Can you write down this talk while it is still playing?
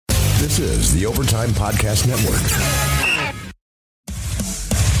This is the Overtime Podcast Network.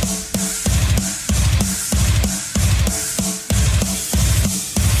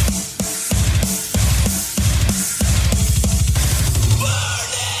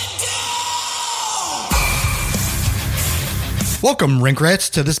 Welcome, Rink Rats,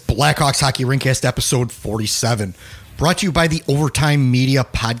 to this Blackhawks Hockey Rinkcast episode 47, brought to you by the Overtime Media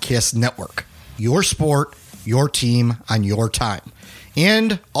Podcast Network. Your sport, your team, on your time.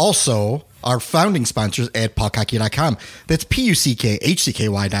 And also our founding sponsors at puckhockey.com. That's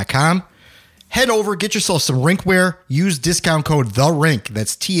PUCKHCKY.com. Head over, get yourself some rinkware, use discount code THERINK.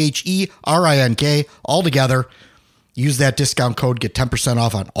 That's THERINK, all together. Use that discount code, get 10%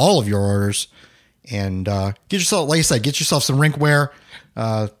 off on all of your orders. And get yourself, like I said, get yourself some rinkware.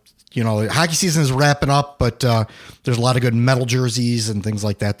 Hockey season is wrapping up, but there's a lot of good metal jerseys and things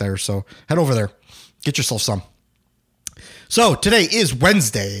like that there. So head over there, get yourself some. So today is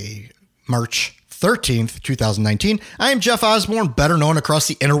Wednesday, March 13th, 2019. I am Jeff Osborne, better known across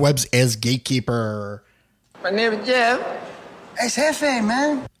the interwebs as Gatekeeper. My name is Jeff. It's Hefe,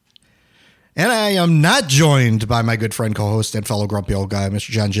 man. And I am not joined by my good friend, co-host, and fellow grumpy old guy,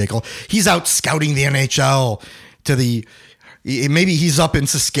 Mr. John Jekyll. He's out scouting the NHL maybe he's up in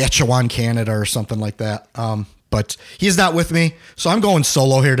Saskatchewan, Canada or something like that. But he's not with me, so I'm going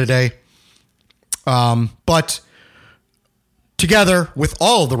solo here today. But together with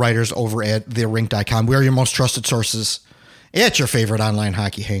all of the writers over at therink.com, we are your most trusted sources at your favorite online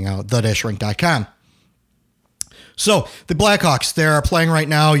hockey hangout, the-rink.com. So the Blackhawks, they're playing right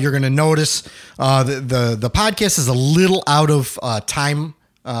now. You're going to notice the podcast is a little out of time.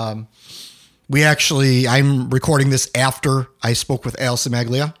 I'm recording this after I spoke with Allison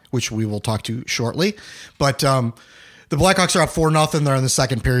Maglia, which we will talk to shortly. But the Blackhawks are up 4-0. They're in the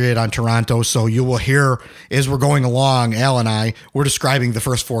second period on Toronto. So you will hear as we're going along, Al and I, we're describing the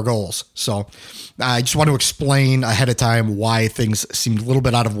first 4 goals. So I just want to explain ahead of time why things seemed a little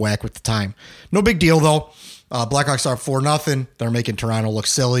bit out of whack with the time. No big deal, though. Blackhawks are 4-0. They're making Toronto look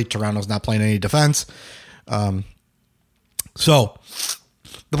silly. Toronto's not playing any defense. So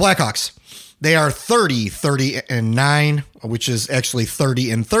the Blackhawks, they are 30-30-9, which is actually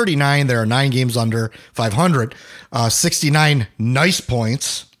 30-39. They are 9 games under 500. 69 nice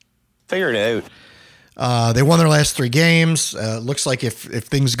points. Figure it out. They won their last 3 games. Looks like if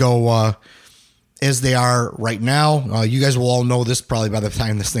things go as they are right now, you guys will all know this probably by the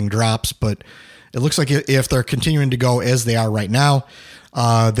time this thing drops, but it looks like if they're continuing to go as they are right now,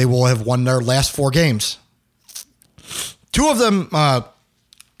 they will have won their last 4 games. 2 of them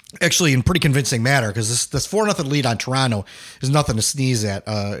actually in pretty convincing manner, because this 4-0 lead on Toronto is nothing to sneeze at.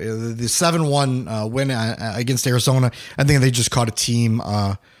 The 7-1 win against Arizona, I think they just caught a team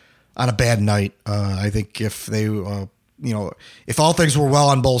on a bad night. I think if they, if all things were well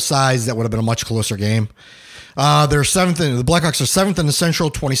on both sides, that would have been a much closer game. They're 7th. The Blackhawks are 7th in the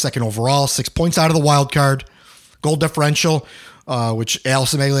Central, 22nd overall, 6 points out of the wild card. Goal differential, which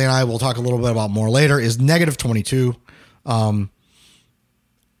Allison Magley and I will talk a little bit about more later, is negative 22.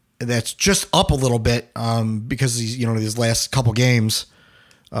 That's just up a little bit because these last couple games,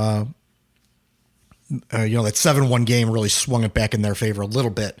 that 7-1 game really swung it back in their favor a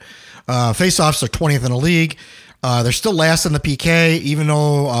little bit. Faceoffs are 20th in the league. They're still last in the PK, even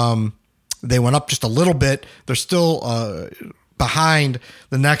though they went up just a little bit. They're still behind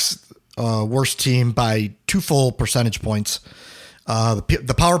the next worst team by 2 full percentage points.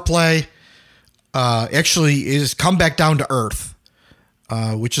 The power play actually is come back down to earth.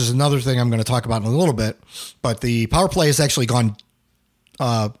 Which is another thing I'm going to talk about in a little bit. But the power play has actually gone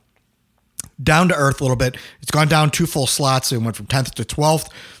down to earth a little bit. It's gone down 2 full slots. It went from 10th to 12th.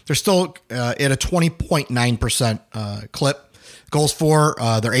 They're still at a 20.9% clip. Goals for,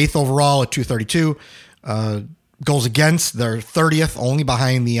 they're 8th overall at 232. Goals against, they're 30th, only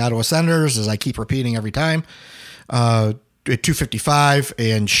behind the Ottawa Senators, as I keep repeating every time, at 255.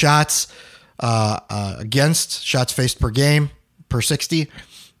 And shots against, shots faced per game, per 60,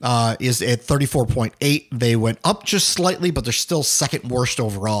 is at 34.8. They went up just slightly, but they're still second worst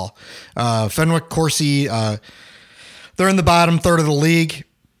overall. Fenwick, Corsi, they're in the bottom third of the league,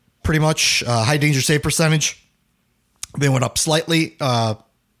 pretty much. High danger save percentage, they went up slightly. They're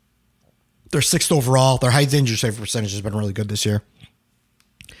 6th overall. Their high danger save percentage has been really good this year.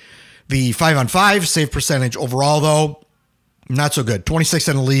 The 5-on-5 save percentage overall, though, not so good. 26th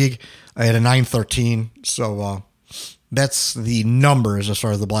in the league at a 913. So, that's the numbers as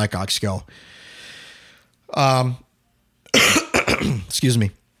far as the Blackhawks go. Excuse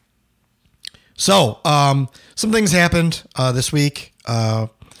me. So, some things happened this week.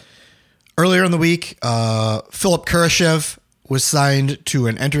 Earlier in the week, Philip Kurashev was signed to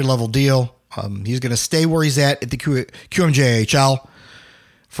an entry-level deal. He's going to stay where he's at the QMJHL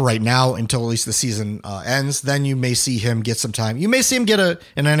for right now until at least the season ends. Then you may see him get some time. You may see him get an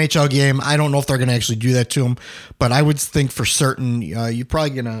NHL game. I don't know if they're going to actually do that to him, but I would think for certain you're probably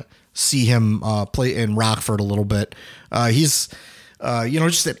going to see him play in Rockford a little bit. He's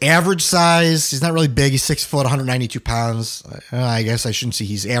just an average size. He's not really big. He's 6 foot, 192 pounds. I guess I shouldn't say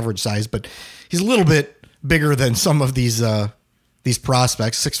he's average size, but he's a little bit bigger than some of these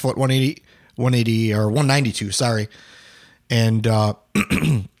prospects. 6 foot, 180 or 192. Sorry. And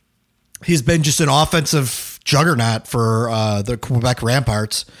he's been just an offensive juggernaut for the Quebec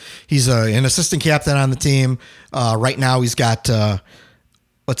Ramparts. He's an assistant captain on the team. Right now he's got,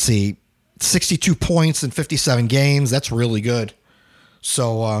 62 points in 57 games. That's really good.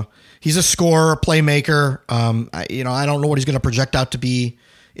 So he's a scorer, a playmaker. I don't know what he's going to project out to be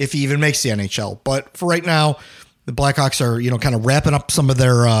if he even makes the NHL. But for right now, the Blackhawks are, kind of wrapping up some of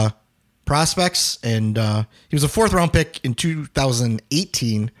their prospects, and he was a 4th-round pick in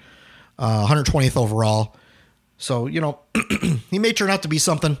 2018, 120th overall. So, he may turn out to be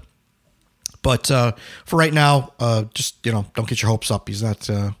something. But for right now, just, don't get your hopes up. He's not,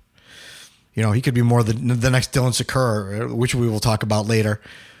 he could be more the next Dylan Secure, which we will talk about later.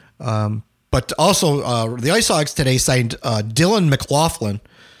 But also, the Ice Hogs today signed Dylan McLaughlin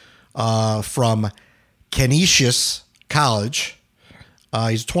from Canisius College.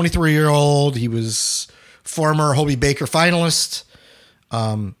 He's a 23-year-old. He was former Hobey Baker finalist,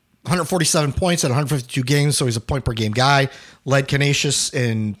 147 points in 152 games, so he's a point-per-game guy. Led Canisius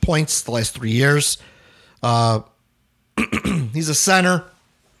in points the last 3 years. He's a center,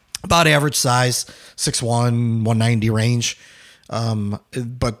 about average size, 6'1", 190 range.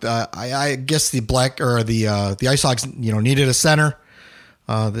 But I guess the Ice Hogs, needed a center.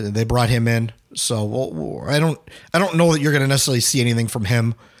 They brought him in. So I don't know that you're going to necessarily see anything from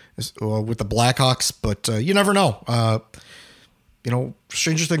him with the Blackhawks, but you never know.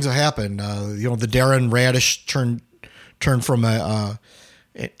 Stranger things have happened. The Darren Radish turned from an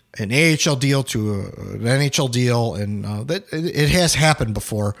AHL deal to an NHL deal, and that it has happened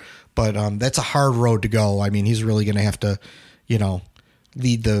before. But that's a hard road to go. I mean, he's really going to have to,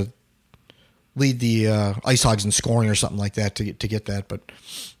 lead the Ice Hogs in scoring or something like that to get that. But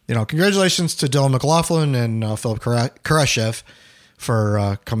congratulations to Dylan McLaughlin and Philip Kurashev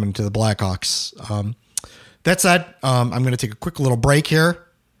for coming to the Blackhawks. That said, I'm going to take a quick little break here,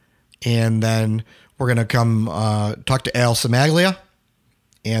 and then we're going to come talk to Al Samaglia,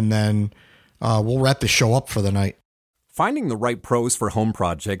 and then we'll wrap the show up for the night. Finding the right pros for home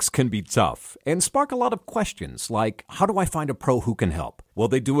projects can be tough and spark a lot of questions like, how do I find a pro who can help? Will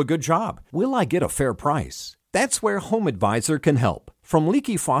they do a good job? Will I get a fair price? That's where Home Advisor can help. From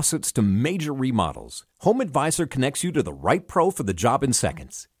leaky faucets to major remodels, Home Advisor connects you to the right pro for the job in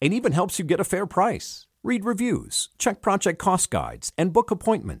seconds and even helps you get a fair price. Read reviews, check project cost guides, and book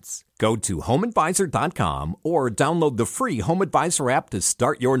appointments. Go to HomeAdvisor.com or download the free Home Advisor app to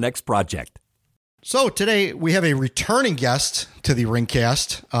start your next project. So today we have a returning guest to the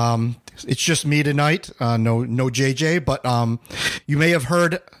Ringcast. It's just me tonight. No JJ, but you may have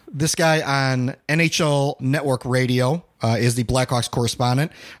heard this guy on NHL Network Radio. Is the Blackhawks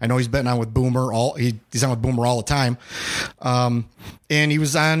correspondent. I know he's been on with Boomer. He's on with Boomer all the time. And he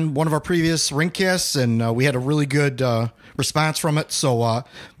was on one of our previous Ringcasts, and we had a really good response from it. So,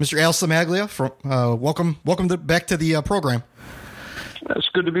 Mr. Al Samaglia, welcome back to the program. It's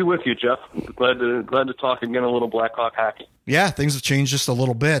good to be with you, Jeff. Glad to talk again a little Blackhawk hockey. Yeah, things have changed just a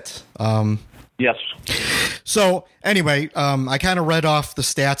little bit. Yes. So anyway, I kind of read off the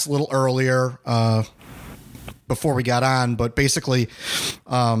stats a little earlier before we got on, but basically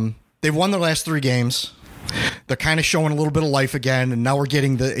they've won their last 3 games. They're kind of showing a little bit of life again, and now we're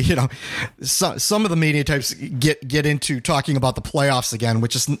getting some of the media types get into talking about the playoffs again,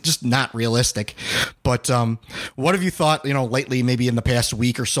 which is just not realistic. But what have you thought, lately, maybe in the past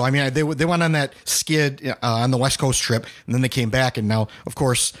week or so? I mean, they went on that skid on the West Coast trip, and then they came back, and now, of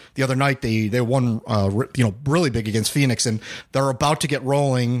course, the other night they won, really big against Phoenix, and they're about to get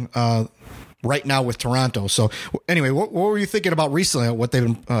rolling right now with Toronto. So anyway, what were you thinking about recently? What they've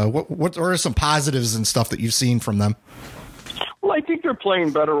been, what are some positives and stuff that you've seen from them? Well, I think they're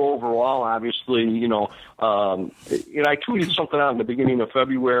playing better overall. Obviously, I tweeted something out in the beginning of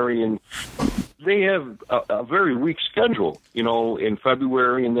February, and they have a very weak schedule, in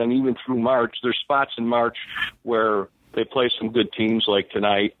February, and then even through March. There's spots in March where they play some good teams like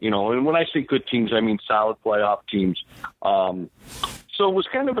tonight, and when I say good teams, I mean solid playoff teams. So it was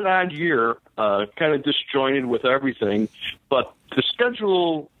kind of an odd year, kind of disjointed with everything. But the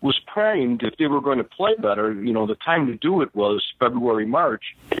schedule was primed. If they were going to play better, the time to do it was February,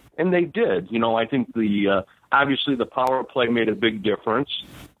 March, and they did. I think obviously the power play made a big difference.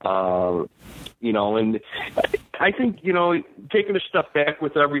 And I think, taking a step back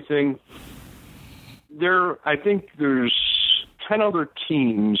with everything, I think there's 10 other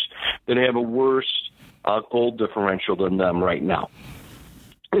teams that have a worse goal differential than them right now.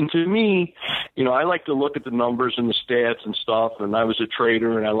 And to me, I like to look at the numbers and the stats and stuff, and I was a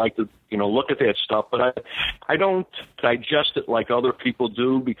trader, and I like to, look at that stuff, but I don't digest it like other people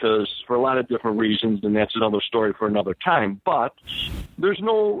do, because for a lot of different reasons, and that's another story for another time. But there's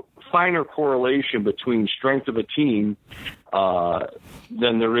no finer correlation between strength of a team than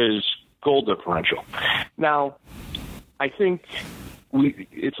there is goal differential. Now, I think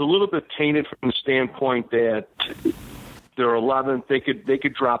it's a little bit tainted from the standpoint that they're 11th. They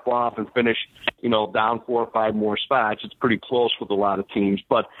could drop off and finish, down 4 or 5 more spots. It's pretty close with a lot of teams.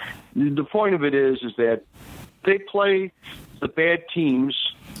 But the point of it is that they play the bad teams.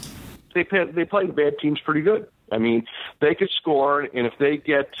 They play the bad teams pretty good. I mean, they could score, and if they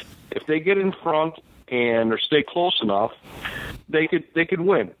get in front or stay close enough, they could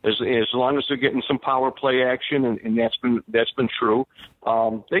win as long as they're getting some power play action, and that's been true.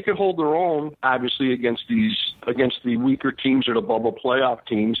 They could hold their own, obviously, against the weaker teams or the bubble playoff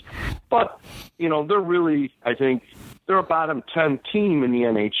teams. But they're really, I think, they're a bottom 10 team in the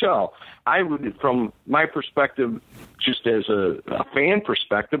NHL. I would, from my perspective, just as a fan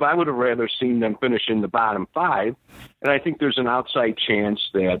perspective, I would have rather seen them finish in the bottom 5. And I think there's an outside chance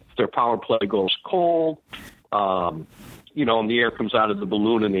that their power play goes cold, and the air comes out of the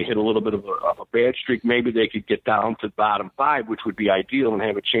balloon and they hit a little bit of a bad streak. Maybe they could get down to bottom 5, which would be ideal, and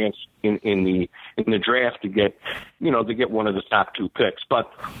have a chance in the draft to get one of the top 2 picks.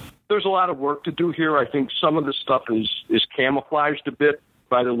 But there's a lot of work to do here. I think some of the stuff is camouflaged a bit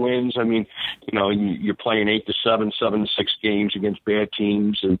by the wins. I mean, you're playing 8-7, 7-6 games against bad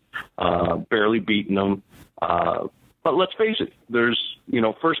teams and barely beating them. But let's face it, there's,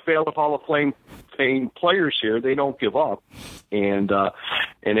 first ballot Hall of Fame players here. They don't give up. And at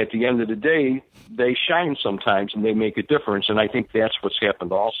the end of the day, they shine sometimes and they make a difference. And I think that's what's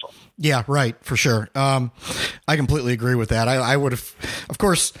happened also. Yeah, right. For sure. I completely agree with that. I would have, of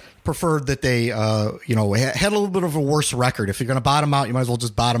course, preferred that they, had a little bit of a worse record. If you're going to bottom out, you might as well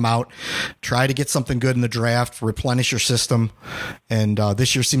just bottom out, try to get something good in the draft, replenish your system. And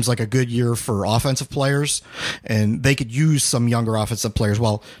this year seems like a good year for offensive players, and they could use some younger offensive players.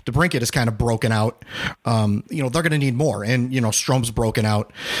 Well, DeBrincat is kind of broken out. They're going to need more, and, Strom's broken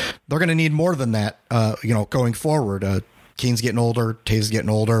out. They're going to need more than that, going forward. Kane's getting older. Taves getting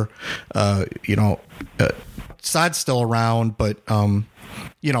older. Saad's still around, but,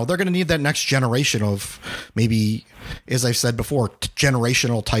 they're going to need that next generation of maybe, as I've said before,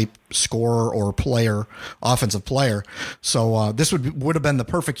 generational type scorer or player, offensive player. So this would have been the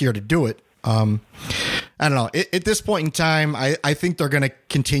perfect year to do it. I don't know. At this point in time, I think they're going to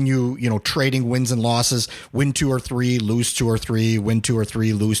continue, trading wins and losses, win 2 or 3, lose 2 or 3, win 2 or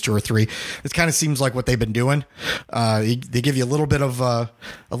 3, lose 2 or 3. It kind of seems like what they've been doing. They give you a little bit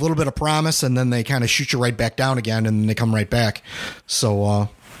of promise, and then they kind of shoot you right back down again, and they come right back. So,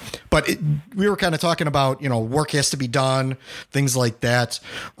 but we were kind of talking about, work has to be done, things like that.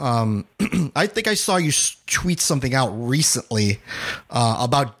 I think I saw you tweet something out recently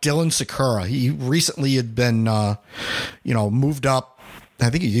about Dylan Sikura. He recently had been, moved up. I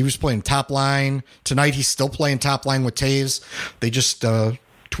think he was playing top line. Tonight he's still playing top line with Taves. They just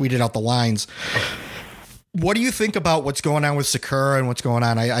tweeted out the lines. What do you think about what's going on with Sikura and what's going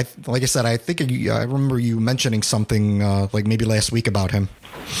on? I like I said, I think I remember you mentioning something like maybe last week about him.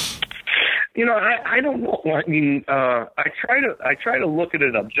 I don't know. I mean, I try to look at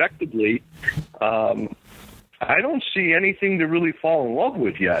it objectively. I don't see anything to really fall in love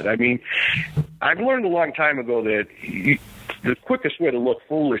with yet. I mean, I've learned a long time ago that the quickest way to look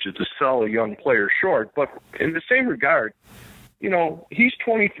foolish is to sell a young player short. But in the same regard, he's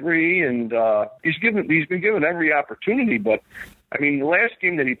 23 and he's been given every opportunity. But I mean, the last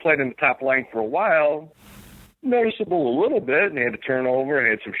game that he played in the top line for a while, noticeable a little bit, and he had a turnover and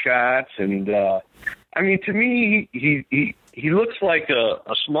had some shots. And I mean, to me, he looks like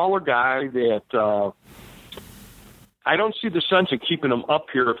a smaller guy that I don't see the sense of keeping him up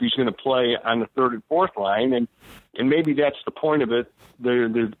here if he's going to play on the third and fourth line. And maybe that's the point of it. They're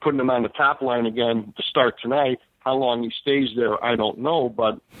putting him on the top line again to start tonight. How long he stays there, I don't know.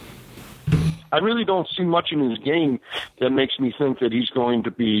 But I really don't see much in his game that makes me think that he's going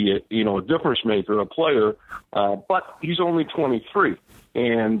to be, a difference maker, a player. But he's only 23,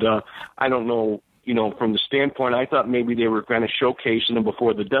 and I don't know. From the standpoint, I thought maybe they were kind of showcasing him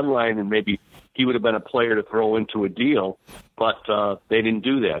before the deadline, and maybe he would have been a player to throw into a deal, but they didn't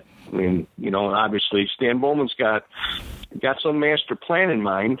do that. I mean, obviously Stan Bowman's got some master plan in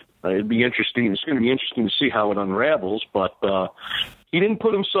mind. It'd be interesting. It's going to be interesting to see how it unravels, but he didn't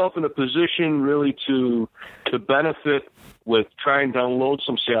put himself in a position really to benefit with trying to unload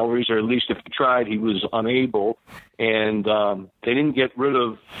some salaries, or at least if he tried, he was unable, and they didn't get rid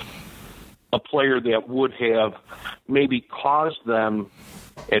of a player that would have maybe caused them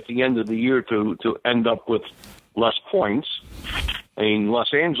at the end of the year to end up with less points. I mean,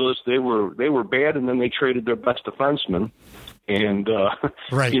 Los Angeles, they were bad, and then they traded their best defenseman. And,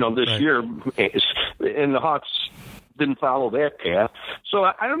 this year, and the Hawks didn't follow that path. So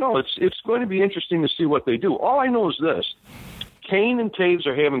I don't know. It's going to be interesting to see what they do. All I know is this. Kane and Taves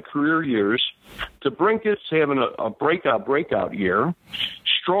are having career years. DeBrincat's having a breakout year.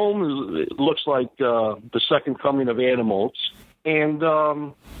 Strome looks like the second coming of Adam Oates, and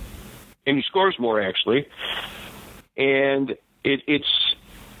he scores more actually. And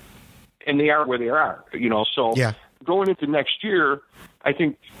and they are where they are, So going into next year, I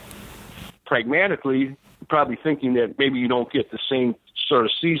think pragmatically, probably thinking that maybe you don't get the same sort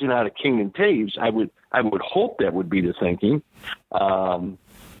of season out of Kane and Taves. I would hope that would be the thinking.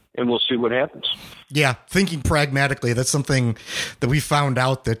 And we'll see what happens. Yeah, thinking pragmatically, that's something that we found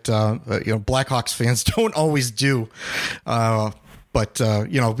out that Blackhawks fans don't always do. But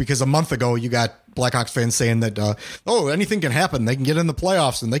because a month ago you got Blackhawks fans saying that, anything can happen. They can get in the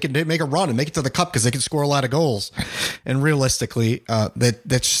playoffs and they can make a run and make it to the cup because they can score a lot of goals. And realistically,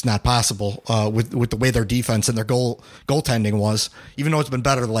 that's just not possible with the way their defense and their goaltending was. Even though it's been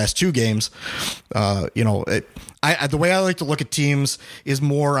better the last two games, the way I like to look at teams is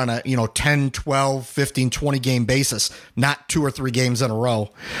more on a 10, 12, 15, 20 game basis, not 2 or 3 games in a row.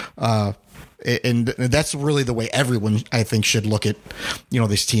 And that's really the way everyone, I think, should look at,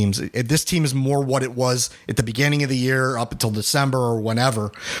 these teams. This team is more what it was at the beginning of the year up until December or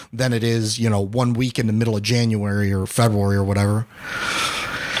whenever than it is, 1 week in the middle of January or February or whatever.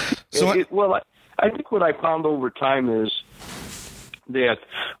 So, I think what I found over time is that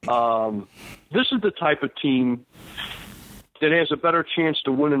this is the type of team that has a better chance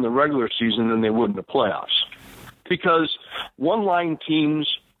to win in the regular season than they would in the playoffs, because one-line teams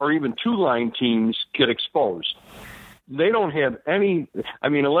or even two-line teams get exposed. They don't have any,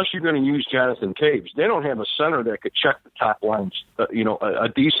 unless you're going to use Jonathan Taves, they don't have a center that could check the top lines, a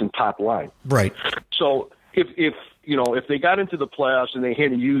decent top line. Right. So if they got into the playoffs and they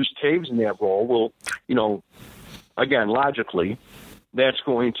had to use Taves in that role, again, logically, that's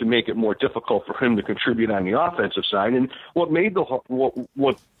going to make it more difficult for him to contribute on the offensive side. And what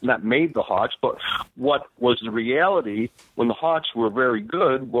not made the Hawks, but what was the reality when the Hawks were very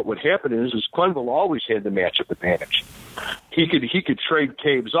good, what would happen is Quenneville always had the matchup advantage. He could trade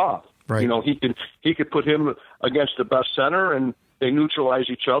Taves off. Right. He could put him against the best center, and they neutralize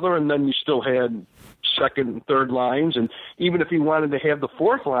each other, and then you still had second and third lines. And even if he wanted to have the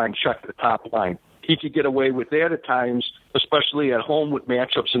fourth line check the top line, he could get away with that at times, especially at home with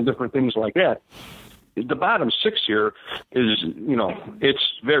matchups and different things like that. The bottom six here is,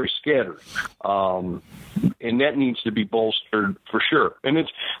 it's very scattered. And that needs to be bolstered for sure. And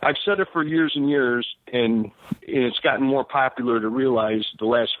I've said it for years and years, and it's gotten more popular to realize the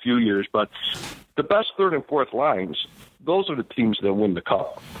last few years, but the best third and fourth lines, those are the teams that win the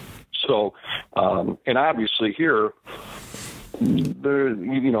cup. So, and obviously here,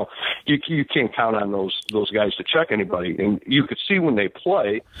 you can't count on those guys to check anybody, and you could see when they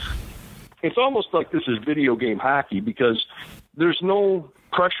play. It's almost like this is video game hockey, because there's no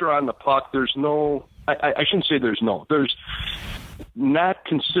pressure on the puck. There's no, I shouldn't say there's not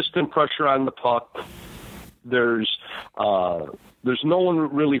consistent pressure on the puck. There's no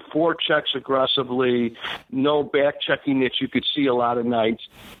one really forechecks aggressively. No back checking that you could see a lot of nights.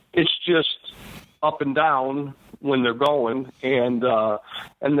 It's just up and down when they're going, and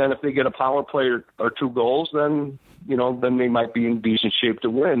then if they get a power play or 2 goals, then they might be in decent shape to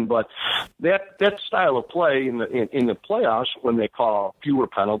win. But that style of play in the playoffs, when they call fewer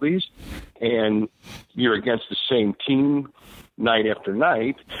penalties and you're against the same team night after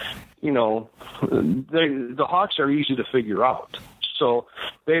night, the Hawks are easy to figure out. so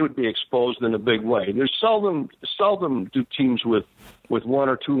they would be exposed in a big way. There's seldom do teams with one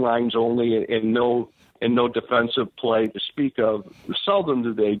or two lines only and no defensive play to speak of. Seldom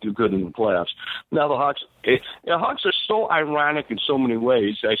do they do good in the playoffs. Now the Hawks are so ironic in so many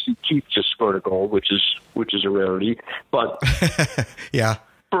ways. I see Keith just scored a goal, which is a rarity. But yeah,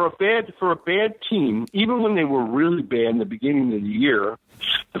 for a bad team, even when they were really bad in the beginning of the year,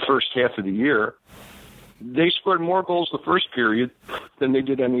 the first half of the year, they scored more goals the first period than they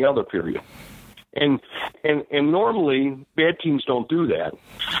did any other period. And normally bad teams don't do that.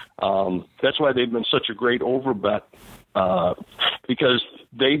 That's why they've been such a great overbet, because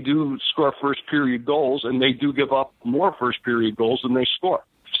they do score first period goals and they do give up more first period goals than they score.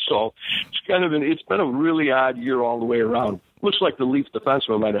 So it's been a really odd year all the way around. Looks like the Leaf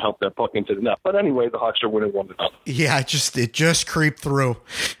defenseman might have helped that puck into the net. But anyway, the Hawks are winning 1-0. Yeah, it just creeped through.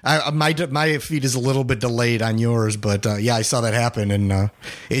 My feed is a little bit delayed on yours, but yeah, I saw that happen, and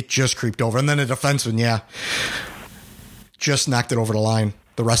it just creeped over. And then the defenseman, yeah, just knocked it over the line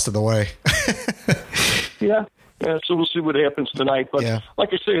the rest of the way. Yeah, so we'll see what happens tonight. But like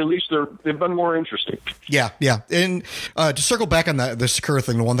I say, at least they've been more interesting. Yeah. And to circle back on the Sakura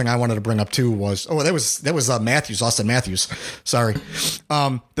thing, the one thing I wanted to bring up too was that was Matthews, Austin Matthews. Sorry.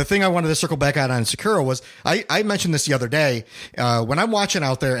 The thing I wanted to circle back on Sakura was I mentioned this the other day. When I'm watching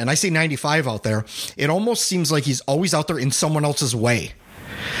out there and I see 95 out there, it almost seems like he's always out there in someone else's way.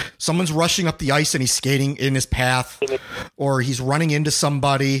 Someone's rushing up the ice and he's skating in his path, or he's running into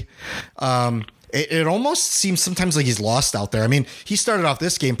somebody. It almost seems sometimes like he's lost out there. I mean, he started off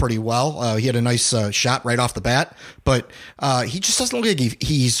this game pretty well. He had a nice shot right off the bat, but he just doesn't look like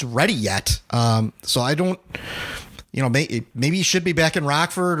he's ready yet. So I don't, maybe he should be back in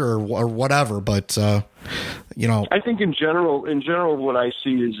Rockford or whatever. But I think in general, what I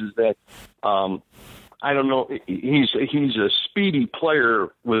see is that I don't know. He's a speedy player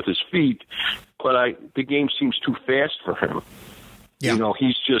with his feet, but the game seems too fast for him. Yeah.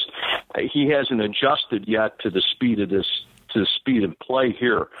 He hasn't adjusted yet to the speed of play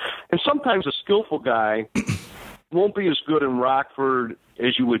here. And sometimes a skillful guy won't be as good in Rockford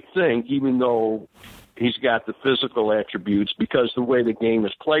as you would think, even though he's got the physical attributes, because the way the game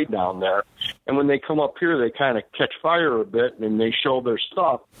is played down there. And when they come up here, they kind of catch fire a bit and they show their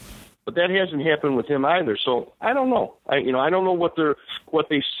stuff. But that hasn't happened with him either. So I don't know. I don't know what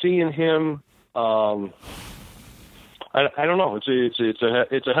they see in him. I don't know. It's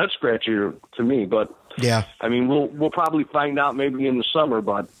a head scratcher to me, but yeah. I mean, we'll probably find out maybe in the summer,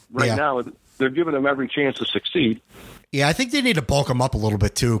 but right now they're giving him every chance to succeed. Yeah, I think they need to bulk him up a little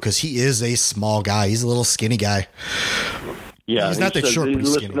bit too, because he is a small guy. He's a little skinny guy. Yeah, he's not that short. He but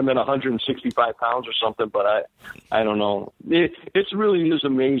listed skinny. him at 165 pounds or something, but I don't know. It really is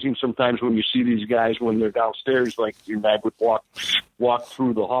amazing sometimes when you see these guys when they're downstairs, like your dad would walk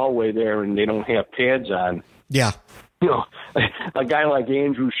through the hallway there and they don't have pads on. Yeah. A guy like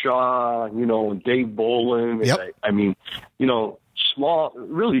Andrew Shaw, and Dave Bolin. Yep. I mean,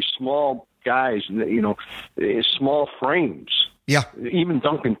 really small guys, small frames. Yeah. Even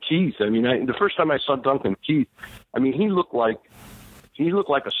Duncan Keith. I mean, the first time I saw Duncan Keith, I mean, he looked like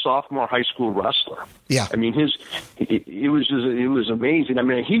a sophomore high school wrestler. Yeah. I mean, it was amazing. I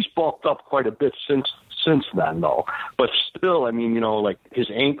mean, he's bulked up quite a bit since then, though. But still, I mean, like his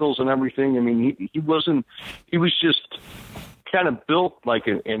ankles and everything. I mean, he was just kind of built like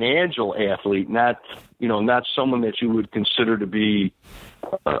an agile athlete, not someone that you would consider to be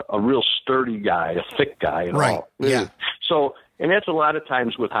a real sturdy guy, a thick guy at right. all. Yeah. So, and that's a lot of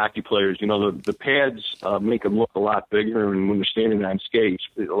times with hockey players. The pads make them look a lot bigger, and when they're standing on skates,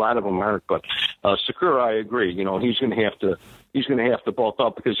 a lot of them aren't. But Sakura, I agree. He's going to have to bulk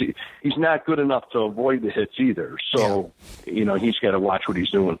up because he's not good enough to avoid the hits either. So, he's got to watch what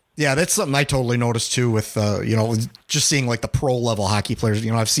he's doing. Yeah, that's something I totally noticed too with, just seeing like the pro level hockey players.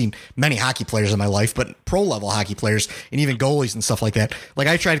 I've seen many hockey players in my life, but pro level hockey players and even goalies and stuff like that. Like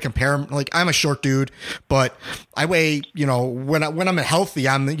I try to compare them. Like I'm a short dude, but I weigh, when I'm healthy,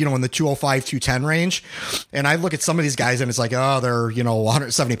 I'm, in the 205, 210 range. And I look at some of these guys and it's like, oh, they're,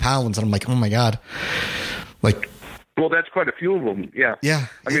 170 pounds. And I'm like, oh my God. Like, well, that's quite a few of them. Yeah. Yeah.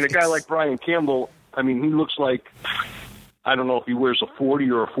 I mean, a guy like Brian Campbell, I mean, he looks like, I don't know if he wears a 40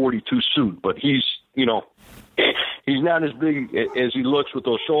 or a 42 suit, but he's not as big as he looks with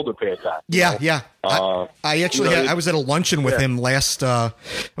those shoulder pads on. Yeah, yeah. I actually I was at a luncheon with him last. I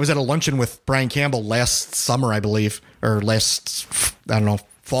was at a luncheon with Brian Campbell last summer, I believe, or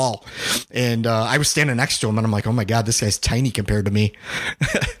fall, and I was standing next to him, and I'm like, oh my God, this guy's tiny compared to me.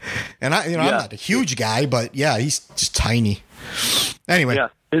 And I'm not a huge guy, but yeah, he's just tiny. Anyway,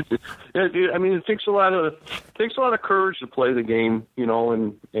 It takes a lot of courage to play the game, you know,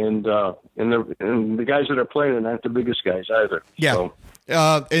 and the guys that are playing are not the biggest guys either. Yeah. So.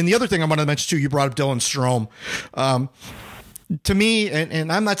 And the other thing I wanted to mention too, you brought up Dylan Strome. To me,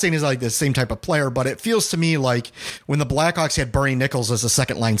 and I'm not saying he's like the same type of player, but it feels to me like when the Blackhawks had Bernie Nichols as a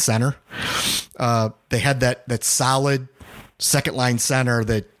second line center, they had that solid second line center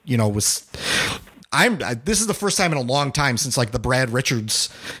that, you know, was. This is the first time in a long time since like the Brad Richards,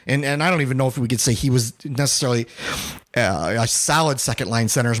 and I don't even know if we could say he was necessarily a solid second line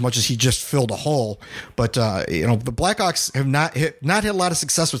center as much as he just filled a hole. But you know, the Blackhawks have not had a lot of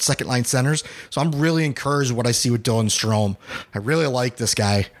success with second line centers, so I'm really encouraged what I see with Dylan Strome. I really like this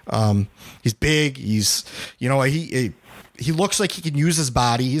guy. He's big. He's, you know, he looks like he can use his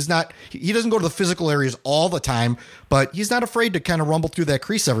body. He doesn't go to the physical areas all the time, but he's not afraid to kind of rumble through that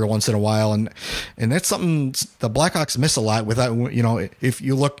crease every once in a while. And that's something the Blackhawks miss a lot without, you know, if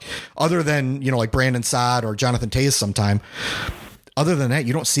you look other than, you know, like Brandon Saad or Jonathan Toews sometime, other than that,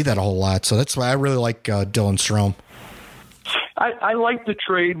 you don't see that a whole lot. So that's why I really like Dylan Strome. I liked the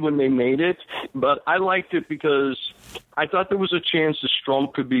trade when they made it, but I liked it because I thought there was a chance that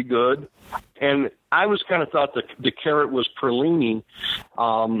Strome could be good. And I was kind of thought the carrot was Perlini.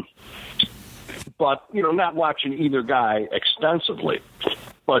 But, you know, not watching either guy extensively.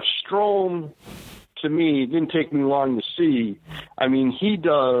 But Strome, to me, it didn't take me long to see. I mean, he's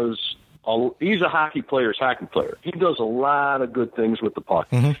a hockey player's hockey player. He does a lot of good things with the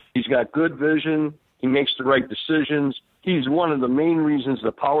puck. Mm-hmm. He's got good vision. He makes the right decisions. He's one of the main reasons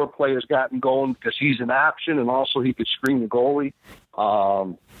the power play has gotten going because he's an option and also he could screen the goalie.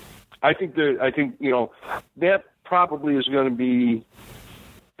 I think you know, that probably is going to be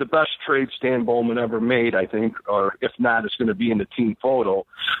the best trade Stan Bowman ever made, I think, or if not, it's going to be in the team photo,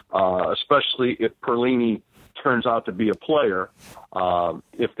 especially if Perlini turns out to be a player.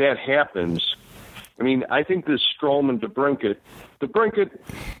 If that happens, I mean, I think this Strome and DeBrincat,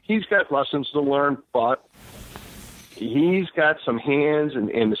 he's got lessons to learn, but he's got some hands and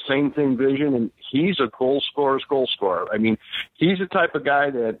the same thing vision, and he's a goal scorer. I mean, he's the type of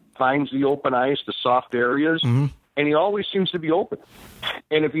guy that finds the open ice, the soft areas, mm-hmm. and he always seems to be open.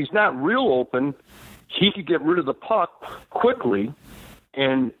 And if he's not real open, he could get rid of the puck quickly,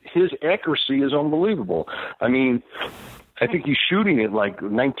 and his accuracy is unbelievable. I mean, I think he's shooting at like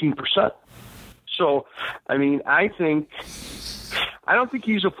 19%. So, I mean, I don't think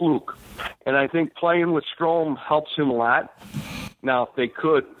he's a fluke. And I think playing with Strome helps him a lot. Now, if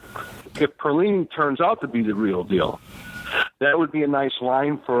Perlini turns out to be the real deal, that would be a nice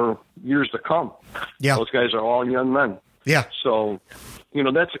line for years to come. Yeah. Those guys are all young men. Yeah. So, you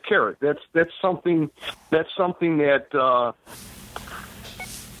know, that's a carrot. That's something that,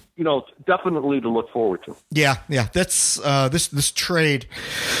 you know, definitely to look forward to. Yeah. That's this trade.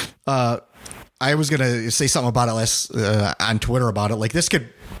 I was going to say something about it on Twitter about it. Like, this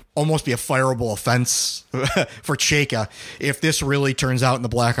could almost be a fireable offense for Chayka if this really turns out in the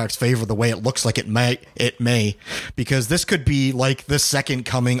Blackhawks' favor the way it looks like it may, because this could be like the second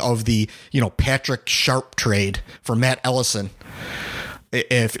coming of the, you know, Patrick Sharp trade for Matt Ellison.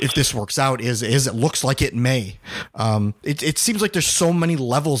 If this works out, is it looks like it may. It seems like there's so many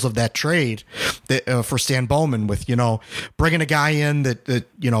levels of that trade that for Stan Bowman, with, you know, bringing a guy in that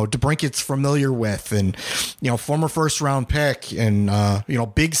you know DeBrincat's familiar with, and, you know, former first round pick, and you know,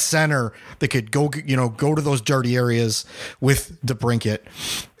 big center that could go to those dirty areas with DeBrincat,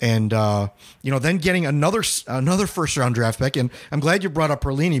 and you know, then getting another first round draft pick. And I'm glad you brought up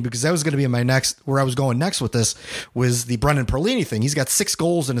Perlini, because that was going to be where I was going next with this, was the Brendan Perlini thing. He's got 6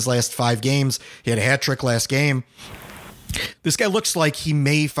 goals in his last 5 games. He had a hat trick last game. This guy looks like he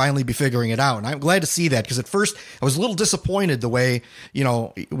may finally be figuring it out, and I'm glad to see that, because at first I was a little disappointed the way, you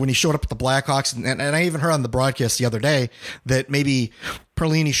know, when he showed up at the Blackhawks, and I even heard on the broadcast the other day that maybe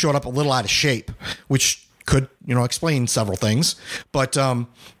Perlini showed up a little out of shape, which could, you know, explain several things. But you know,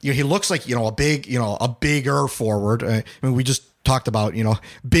 he looks like, you know, a bigger forward. I mean, we just talked about, you know,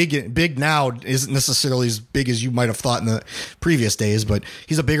 big now isn't necessarily as big as you might have thought in the previous days, but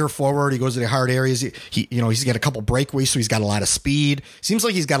he's a bigger forward. He goes to the hard areas. He you know, he's got a couple breakaways, so he's got a lot of speed. Seems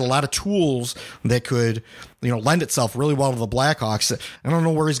like he's got a lot of tools that could, you know, lend itself really well to the Blackhawks. I don't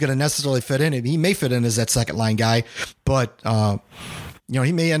know where he's going to necessarily fit in. He may fit in as that second line guy, but you know,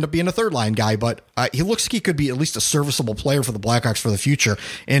 he may end up being a third line guy, but he looks like he could be at least a serviceable player for the Blackhawks for the future.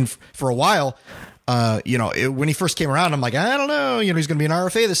 And for a while, you know, when he first came around, I'm like, I don't know, you know, he's going to be an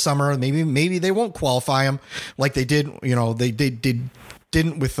RFA this summer. Maybe they won't qualify him like they did, you know, they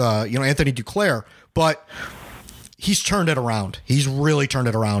didn't with, you know, Anthony Duclair, but he's turned it around. He's really turned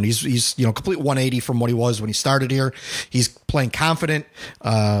it around. He's complete 180 from what he was when he started here. He's playing confident.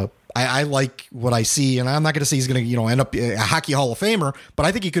 I like what I see, and I'm not going to say he's going to end up a Hockey Hall of Famer, but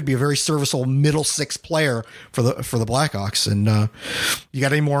I think he could be a very serviceable middle six player for the Blackhawks. And you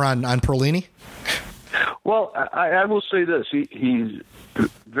got any more on Perlini? Well, I will say this: he's a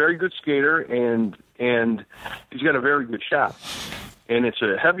very good skater, and he's got a very good shot. And it's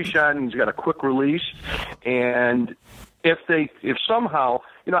a heavy shot, and he's got a quick release. And if somehow,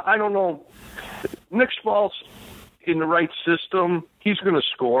 I don't know, Nick Schmaltz in the right system, he's going to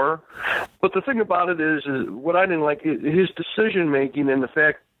score. But the thing about it is what I didn't like is his decision making, and the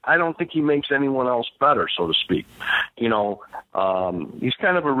fact I don't think he makes anyone else better, so to speak. He's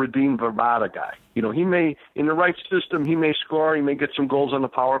kind of a Radim Vrbata guy. He may, in the right system, he may score, he may get some goals on the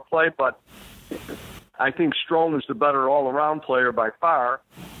power play, but I think Strome is the better all-around player by far.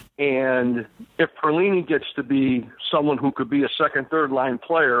 And if Perlini gets to be someone who could be a second, third-line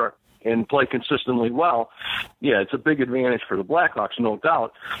player and play consistently well, yeah, it's a big advantage for the Blackhawks, no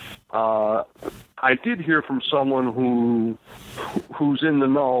doubt. I did hear from someone who's in the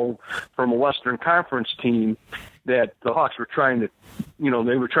know from a Western Conference team that the Hawks were trying to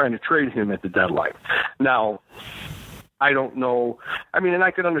trade him at the deadline. Now, I don't know. I mean, and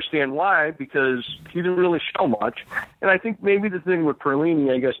I could understand why, because he didn't really show much. And I think maybe the thing with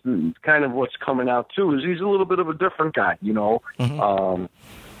Perlini, I guess, kind of what's coming out too, is he's a little bit of a different guy, Mm-hmm.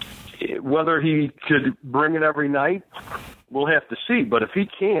 Whether he could bring it every night, we'll have to see. But if he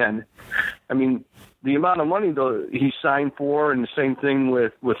can, I mean, the amount of money though he signed for, and the same thing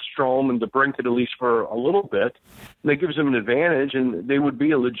with Strome and DeBrincat, at least for a little bit, that gives him an advantage, and they would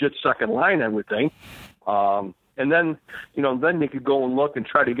be a legit second line, I would think. And then, then they could go and look and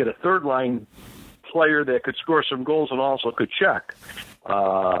try to get a third line player that could score some goals and also could check.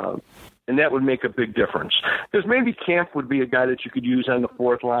 And that would make a big difference. Because maybe Camp would be a guy that you could use on the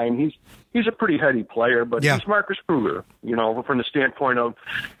fourth line. He's a pretty heady player, but he's Marcus Kruger, from the standpoint of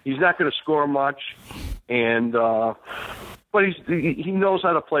he's not going to score much, and but he knows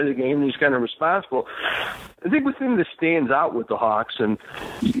how to play the game, and he's kind of responsible. I think the thing that stands out with the Hawks, and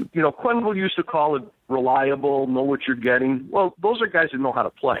Quenneville used to call it reliable, know what you're getting. Well, those are guys that know how to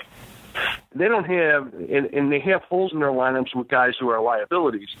play. They don't have, and they have holes in their lineups with guys who are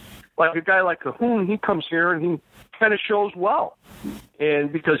liabilities. Like a guy like Cahoon, he comes here and he kind of shows well.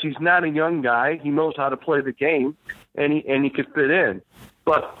 And because he's not a young guy, he knows how to play the game, and he can fit in.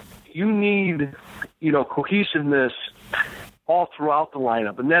 But you need, cohesiveness all throughout the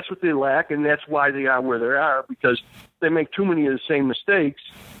lineup, and that's what they lack, and that's why they are where they are, because they make too many of the same mistakes,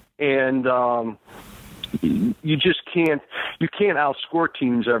 and you can't outscore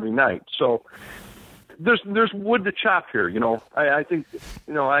teams every night. So there's wood to chop here. I think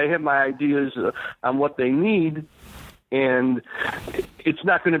I have my ideas on what they need, and it's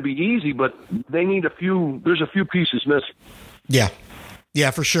not going to be easy, but they need there's a few pieces missing.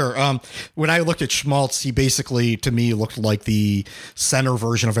 Yeah, for sure. When I looked at Schmaltz, he basically, to me, looked like the center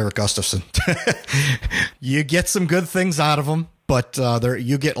version of Erik Gustafsson. You get some good things out of him, but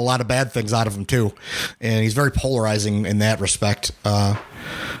you get a lot of bad things out of him too, and he's very polarizing in that respect.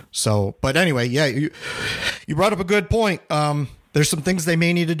 But anyway, yeah, you brought up a good point. There's some things they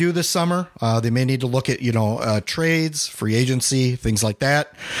may need to do this summer. They may need to look at trades, free agency, things like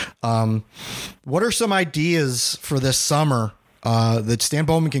that. What are some ideas for this summer that Stan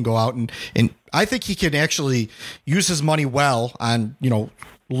Bowman can go out and I think he can actually use his money well on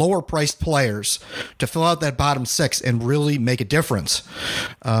lower priced players to fill out that bottom six and really make a difference.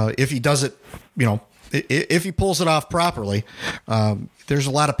 If he does it, if he pulls it off properly, there's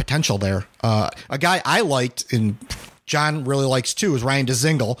a lot of potential there. A guy I liked, and John really likes too, is Ryan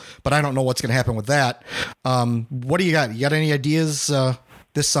Dzingel, but I don't know what's going to happen with that. What do you got? You got any ideas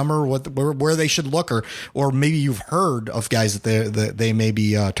this summer where they should look, or maybe you've heard of guys that they may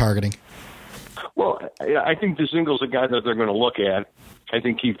be targeting? Well, I think Dzingel's a guy that they're going to look at. I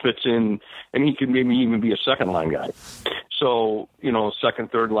think he fits in, and he could maybe even be a second line guy. So,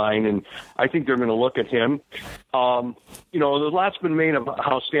 second, third line, and I think they're going to look at him. The lot's been made of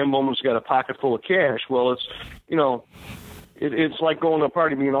how Stan Bowman's got a pocket full of cash. Well, it's, it's like going to a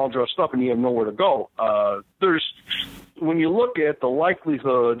party being all dressed up and you have nowhere to go. When you look at the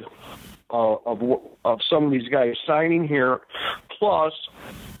likelihood of some of these guys signing here, plus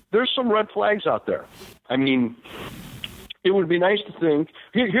there's some red flags out there. I mean, it would be nice to think.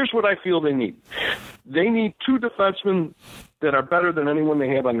 Here's what I feel they need. They need two defensemen that are better than anyone they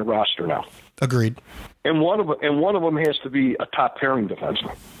have on the roster now. Agreed. And one of them has to be a top pairing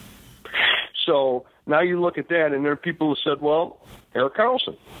defenseman. So now you look at that, and there are people who said, "Well, Erik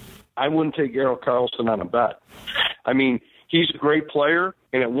Karlsson." I wouldn't take Erik Karlsson on a bet. I mean, he's a great player,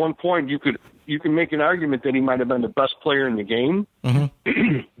 and at one point you can make an argument that he might have been the best player in the game.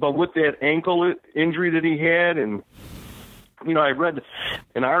 But with that ankle injury that he had, and I read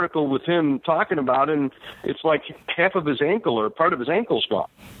an article with him talking about it, and it's like half of his ankle or part of his ankle's gone.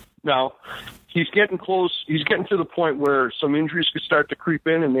 Now, he's getting close. He's getting to the point where some injuries could start to creep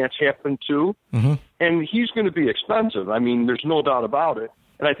in, and that's happened too. And he's going to be expensive. I mean, there's no doubt about it.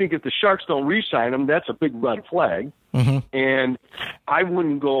 And I think if the Sharks don't re-sign him, that's a big red flag. And I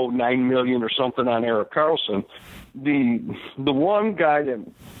wouldn't go $9 million or something on Erik Karlsson. The one guy that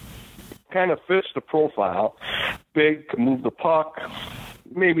kind of fits the profile, big, can move the puck,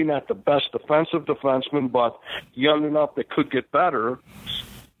 maybe not the best defensive defenseman, but young enough that could get better,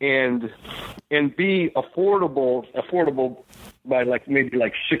 and be affordable by maybe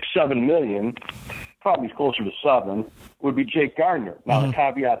 $6-7 million, probably closer to 7, would be Jake Gardiner. Now the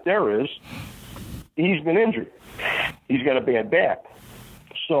caveat there is he's been injured. He's got a bad back.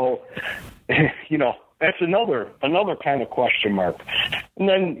 So, that's another kind of question mark. And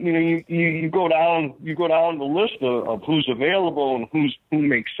then you go down the list of who's available and who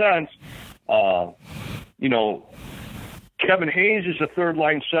makes sense. Kevin Hayes is a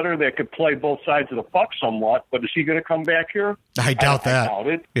third-line center that could play both sides of the puck somewhat, but is he going to come back here? I doubt that. I doubt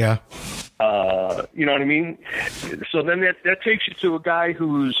it. Yeah. You know what I mean? So then that takes you to a guy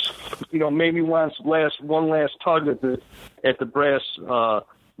who's, maybe wants one last tug at the brass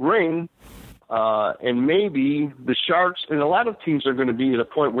ring, and maybe the Sharks, and a lot of teams are going to be at a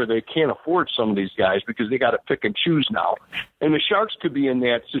point where they can't afford some of these guys because they got to pick and choose now. And the Sharks could be in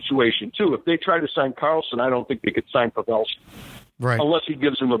that situation too. If they try to sign Karlsson, I don't think they could sign Pavelski. Right. Unless he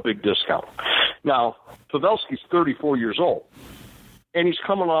gives them a big discount. Now, Pavelski's 34 years old, and he's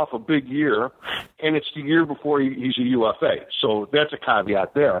coming off a big year, and it's the year before he's a UFA. So that's a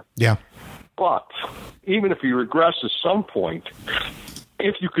caveat there. Yeah. But even if he regresses some point,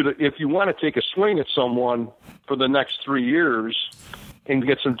 if you want to take a swing at someone for the next 3 years and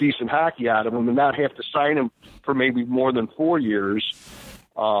get some decent hockey out of him and not have to sign him for maybe more than 4 years,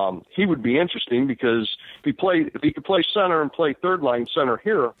 he would be interesting because if he could play center and play third line center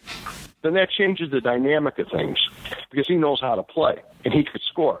here, then that changes the dynamic of things because he knows how to play and he could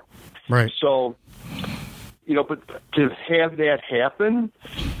score. Right. So, but to have that happen,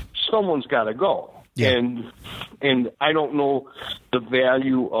 someone's got to go. Yeah. And I don't know the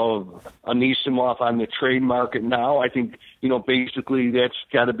value of Anisimov on the trade market now. I think, basically that's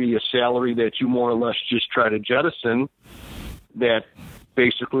got to be a salary that you more or less just try to jettison that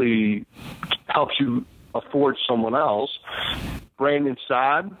basically helps you afford someone else. Brandon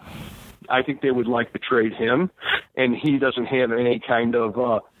Saad, I think they would like to trade him, and he doesn't have any kind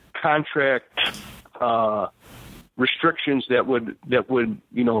of contract restrictions that would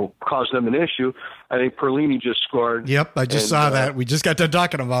cause them an issue. I think Perlini just scored. Yep, I just saw that. We just got done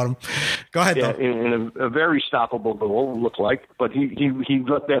talking about him. Go ahead, yeah, though. In a very stoppable goal, it looked like. But he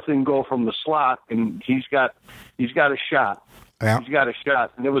let that thing go from the slot, and he's got a shot. Yeah. He's got a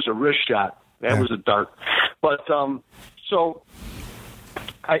shot, and it was a wrist shot. That was a dart. But so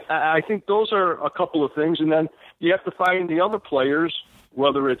I think those are a couple of things, and then you have to find the other players,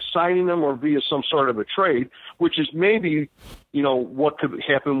 whether it's signing them or via some sort of a trade, which is maybe, what could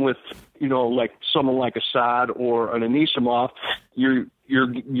happen with, like someone like Assad or an Anisimov.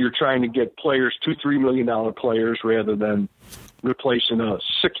 You're trying to get players, $2-3 million players, rather than replacing a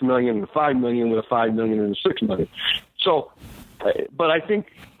 $6 million and $5 million with a $5 million and a $6 million. So, but I think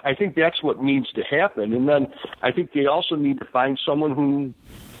that's what needs to happen. And then I think they also need to find someone who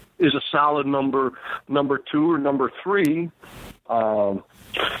is a solid number 2 or number 3.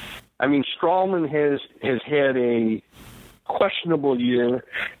 Stralman has had a questionable year,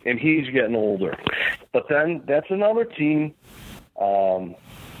 and he's getting older. But then that's another team.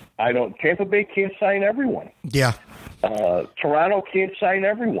 Tampa Bay can't sign everyone. Yeah. Toronto can't sign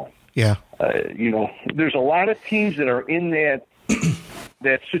everyone. Yeah. There's a lot of teams that are in that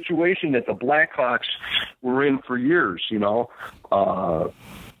situation that the Blackhawks were in for years.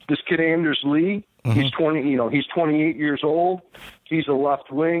 This kid Anders Lee, he's 28 years old. He's a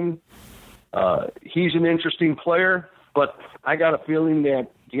left wing. He's an interesting player, but I got a feeling that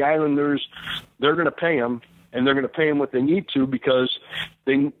the Islanders, they're going to pay him, and they're going to pay him what they need to because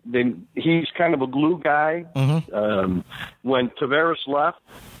he's kind of a glue guy. When Tavares left,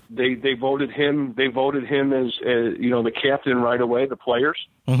 they voted him. They voted him as the captain right away. The players,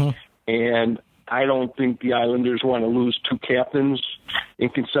 and I don't think the Islanders want to lose 2 captains in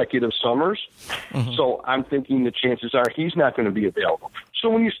consecutive summers. So I'm thinking the chances are he's not going to be available. So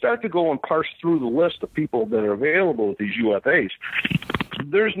when you start to go and parse through the list of people that are available with these UFAs,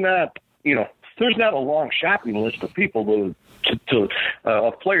 there's not, there's not a long shopping list of people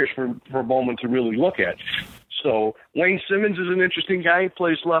of players for Bowman to really look at. So Wayne Simmons is an interesting guy. He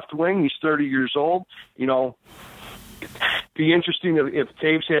plays left wing. He's 30 years old. You know, be interesting if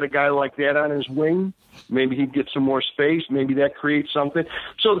Taves had a guy like that on his wing. Maybe he'd get some more space. Maybe that creates something.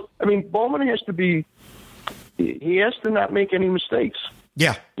 So, I mean, Bowman has to not make any mistakes.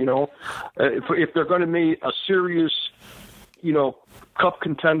 Yeah. You know, if they're going to make a serious, you know, cup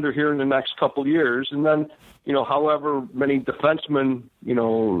contender here in the next couple of years, and then, you know, however many defensemen, you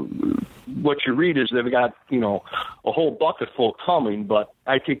know, what you read is they've got, you know, a whole bucket full coming, but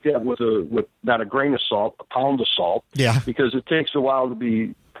I take that with not a grain of salt, a pound of salt. Yeah. Because it takes a while to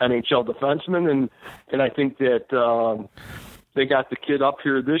be NHL defenseman, and I think that they got the kid up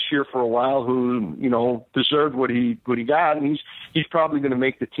here this year for a while who, you know, deserved what he got, and he's probably going to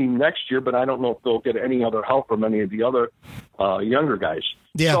make the team next year, but I don't know if they'll get any other help from any of the other younger guys.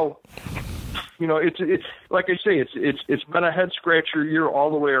 Yeah. So, you know, it's like I say, it's been a head scratcher year all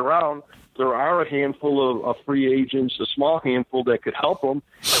the way around. There are a handful of free agents, a small handful that could help him.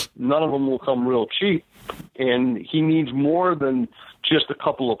 None of them will come real cheap, and he needs more than just a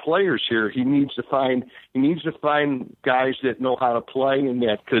couple of players here. He needs to find guys that know how to play and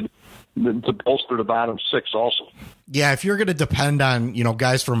that could to bolster the bottom six also. Yeah, if you're going to depend on, you know,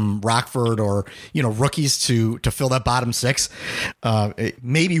 guys from Rockford or, you know, rookies to fill that bottom six,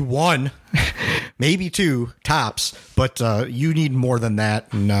 maybe one, maybe two tops, but you need more than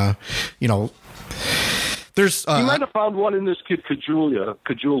that. And, you know, there's you might have found one in this kid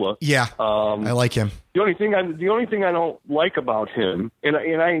Kajula. Yeah, I like him. The only thing I don't like about him, and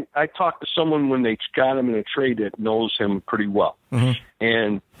I talked to someone when they got him in a trade that knows him pretty well,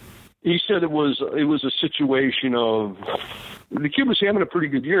 and he said it was a situation of the kid was having a pretty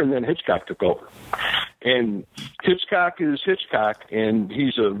good year, and then Hitchcock took over, and Hitchcock is Hitchcock, and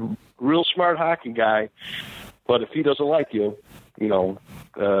he's a real smart hockey guy, but if he doesn't like you, you know.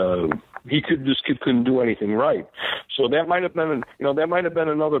 This kid couldn't do anything right. So that might have been,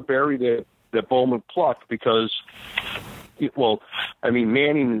 another berry that Bowman plucked because, well, I mean,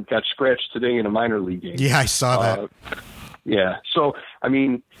 Manning got scratched today in a minor league game. Yeah, I saw that. Yeah. So, I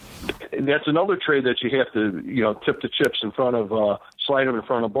mean, that's another trade that you have to, you know, tip the chips in front of, slide him in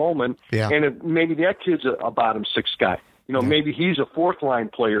front of Bowman. Yeah. And maybe that kid's a bottom six guy. You know, maybe he's a fourth line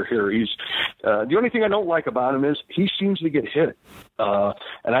player here. He's the only thing I don't like about him is he seems to get hit,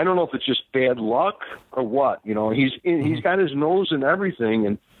 and I don't know if it's just bad luck or what. You know, he's got his nose in everything,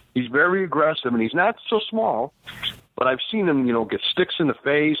 and he's very aggressive, and he's not so small. But I've seen him, you know, get sticks in the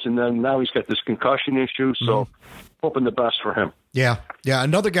face, and then now he's got this concussion issue. So, hoping the best for him. Yeah.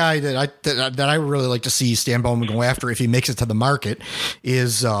 Another guy that I would really like to see Stan Bowman go after if he makes it to the market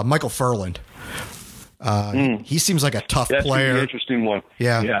is Michael Ferland. He seems like a tough player. That's an interesting one.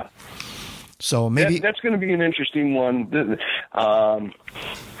 Yeah. So maybe that's going to be an interesting one. Some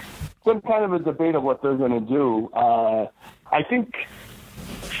kind of a debate of what they're going to do. I think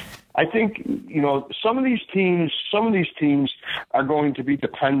you know some of these teams are going to be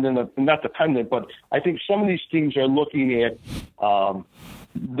not dependent, but I think some of these teams are looking at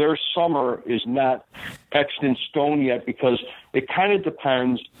their summer is not etched in stone yet because it kind of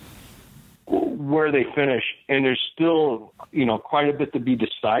depends where they finish, and there's still, you know, quite a bit to be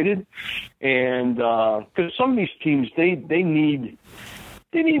decided. And because some of these teams, they need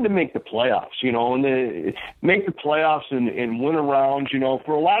to make the playoffs, you know, and they make the playoffs and win a round, you know,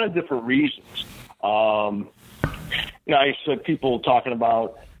 for a lot of different reasons. You know, I said people talking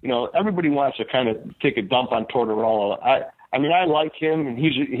about, you know, everybody wants to kind of take a dump on Tortorella. I mean, I like him, and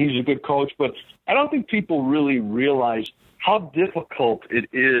he's a good coach, but I don't think people really realize how difficult it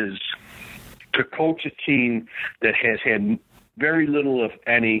is to coach a team that has had very little, if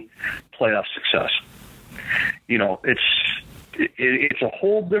any, playoff success. You know, it's a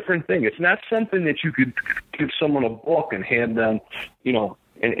whole different thing. It's not something that you could give someone a book and have them, you know,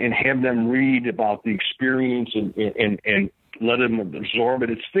 and have them read about the experience and let them absorb it.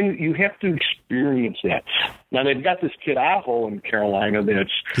 It's things you have to experience that. Now they've got this kid Aho in Carolina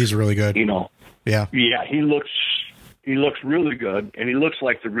he's really good. You know, yeah, he looks really good, and he looks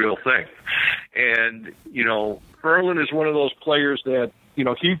like the real thing. And, you know, Ferland is one of those players that, you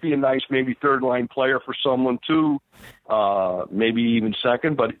know, he'd be a nice maybe third-line player for someone, too, maybe even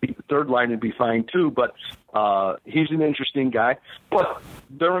second, but third line would be fine, too. But he's an interesting guy. But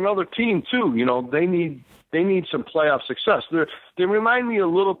they're another team, too. You know, they need some playoff success. They remind me a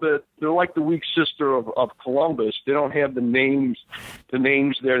little bit. They're like the weak sister of Columbus. They don't have the names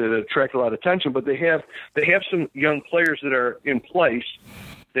there that attract a lot of attention, but they have some young players that are in place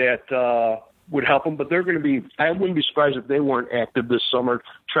that would help them, but they're going to be, I wouldn't be surprised if they weren't active this summer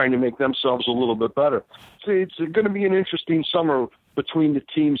trying to make themselves a little bit better. So it's going to be an interesting summer between the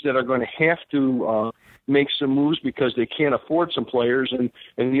teams that are going to have to make some moves because they can't afford some players, and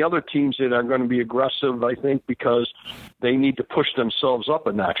the other teams that are going to be aggressive, I think, because they need to push themselves up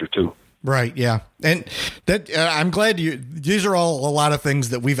a notch or two. Right. Yeah. And that I'm glad these are all a lot of things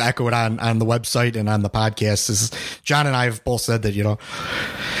that we've echoed on the website and on the podcast. John and I have both said that,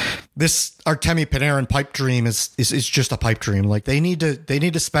 this Artemi Panarin pipe dream is just a pipe dream. Like they need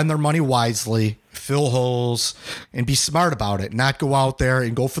to spend their money wisely, fill holes, and be smart about it. Not go out there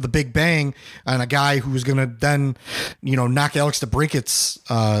and go for the big bang on a guy who's going to then, knock Alex DeBrincat's,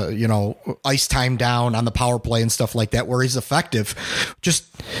 ice time down on the power play and stuff like that, where he's effective. Just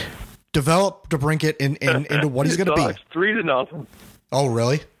develop DeBrincat into what he's going to be. 3-0. Oh,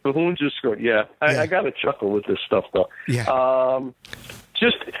 really? Cahoon just scored. Yeah. I got to chuckle with this stuff, though. Yeah.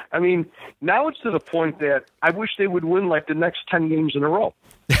 Now it's to the point that I wish they would win like the next 10 games in a row.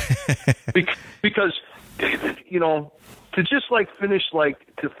 Because, to just finish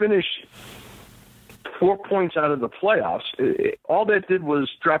 4 points out of the playoffs, all that did was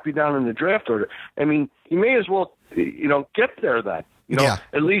drop you down in the draft order. I mean, you may as well, get there then.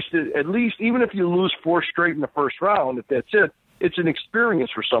 At least, even if you lose 4 straight in the first round, if that's it, it's an experience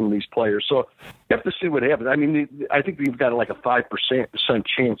for some of these players. So you have to see what happens. I mean, I think we've got like a 5%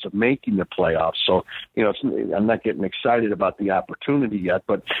 chance of making the playoffs. So, I'm not getting excited about the opportunity yet,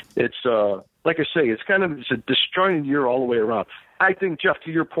 but it's, like I say, it's a disjointed year all the way around. I think, Jeff,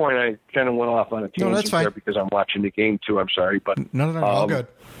 to your point, I kind of went off on a tangent there because I'm watching the game too. I'm sorry, but no, all good.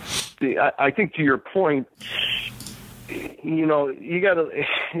 I think to your point,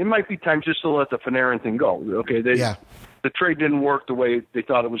 it might be time just to let the Panarin thing go. Okay. The trade didn't work the way they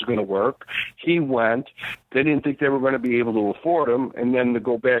thought it was going to work. He went. They didn't think they were going to be able to afford him, and then to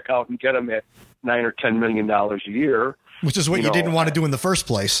go back out and get him at $9 or $10 million a year, which is what you didn't want to do in the first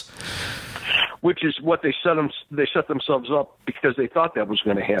place. Which is what they set themselves up because they thought that was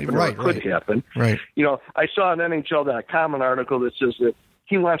going to happen or could happen. Right. I saw on NHL.com an article that says that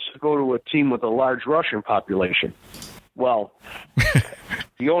he wants to go to a team with a large Russian population. Well,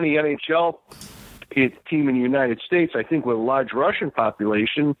 the only NHL team in the United States, I think, with a large Russian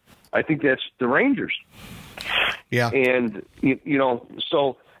population, I think that's the Rangers. Yeah. And,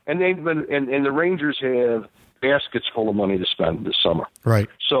 so, and they've been, and the Rangers have baskets full of money to spend this summer. Right.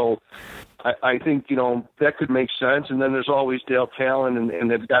 So I think, that could make sense. And then there's always Dale Talon, and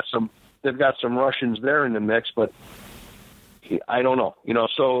they've got some Russians there in the mix, but I don't know,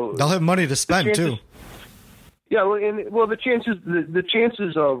 so they'll have money to spend too. Yeah. The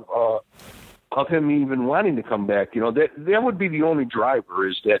chances of him even wanting to come back, that would be the only driver,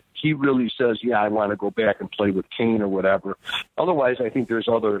 is that he really says, I want to go back and play with Kane or whatever. Otherwise, I think there's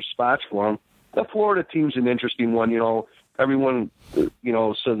other spots for him. The Florida team's an interesting one. Everyone, said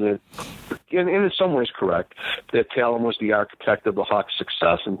that, and in some ways correct, that Talon was the architect of the Hawks'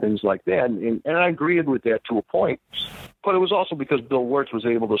 success and things like that. And I agreed with that to a point. But it was also because Bill Wirtz was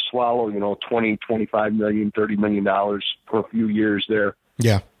able to swallow, $20, $25 million, $30 million for a few years there.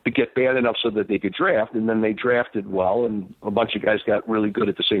 Yeah. To get bad enough so that they could draft, and then they drafted well, and a bunch of guys got really good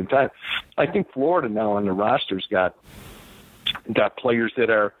at the same time. I think Florida now on the roster's got players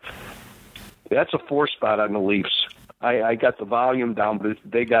that's a 4 spot on the Leafs. I got the volume down, but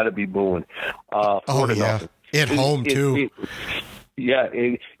they got to be booing. Florida, nothing. At home too.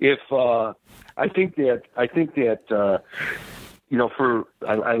 I think that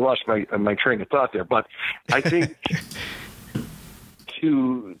I lost my train of thought there, but I think.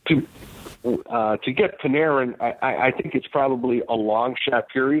 To get Panarin, I think it's probably a long shot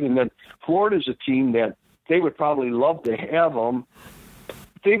period. And then Florida's a team that they would probably love to have them.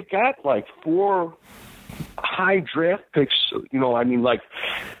 They've got like 4 high draft picks, like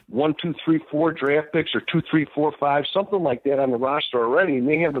 1, 2, 3, 4 draft picks, or 2, 3, 4, 5, something like that on the roster already. And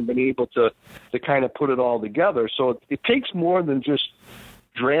they haven't been able to kind of put it all together. So it takes more than just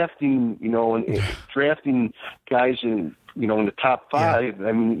drafting, and drafting guys in the top 5. Yeah.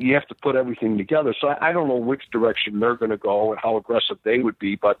 I mean, you have to put everything together. So I don't know which direction they're going to go and how aggressive they would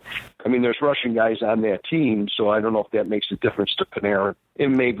be. But, I mean, there's Russian guys on that team, so I don't know if that makes a difference to Panarin. It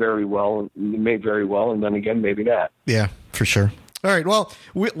may very well, and then again, maybe not. Yeah, for sure. All right, well,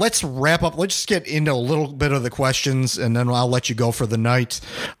 let's wrap up. Let's just get into a little bit of the questions, and then I'll let you go for the night.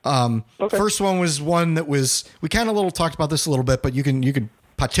 Okay. First one was one that was, we kind of talked about this a little bit, but you can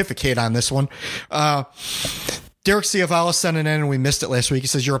pontificate on this one. Derek Ciavala sent it in, and we missed it last week. He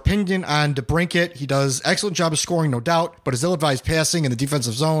says, your opinion on DeBrincat. He does excellent job of scoring, no doubt, but his ill-advised passing in the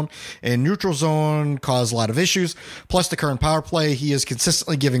defensive zone and neutral zone cause a lot of issues. Plus, the current power play, he is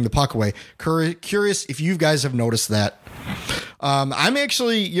consistently giving the puck away. Curious if you guys have noticed that. I'm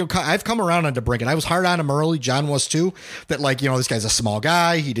actually, I've come around on DeBrincat. I was hard on him early. John was too. That this guy's a small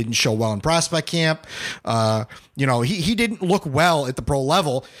guy. He didn't show well in prospect camp. He didn't look well at the pro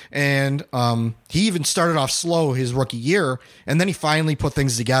level, and he even started off slow his rookie year, and then he finally put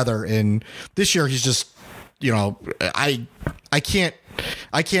things together. And this year, he's just, I can't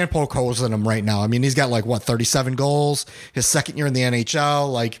poke holes in him right now. I mean, he's got 37 goals. His second year in the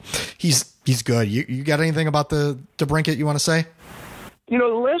NHL, he's good. You got anything about the DeBrincat you want to say? The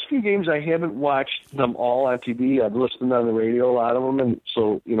last few games I haven't watched them all on TV. I've listened on the radio, a lot of them, and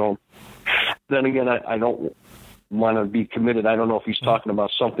so then again, I don't want to be committed. I don't know if he's talking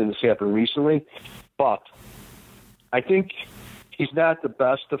about something that's happened recently, but I think he's not the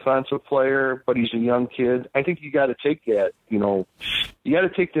best defensive player, but he's a young kid. I think you got to take that, you got to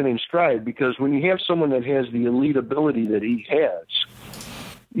take that in stride, because when you have someone that has the elite ability that he has,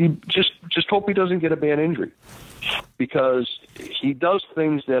 you just hope he doesn't get a bad injury, because he does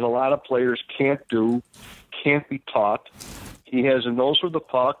things that a lot of players can't do, can't be taught. He has a nose for the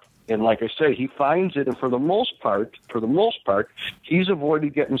puck. And like I say, he finds it, and for the most part, he's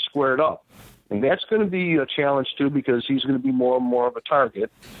avoided getting squared up. And that's going to be a challenge, too, because he's going to be more and more of a target.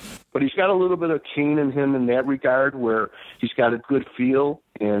 But he's got a little bit of Kane in him in that regard, where he's got a good feel,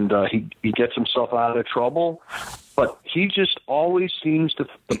 and he gets himself out of trouble. But he just always the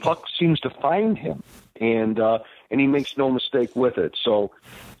puck seems to find him, and he makes no mistake with it. So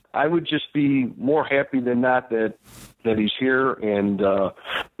I would just be more happy than not that he's here. And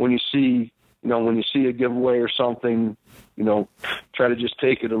when you see a giveaway or something, try to just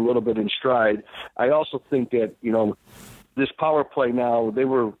take it a little bit in stride. I also think that, this power play now, they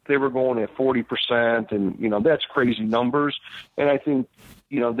were going at 40%, and, that's crazy numbers. And I think,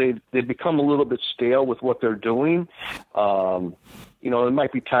 they've become a little bit stale with what they're doing. It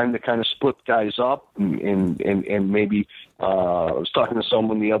might be time to kind of split guys up and maybe, I was talking to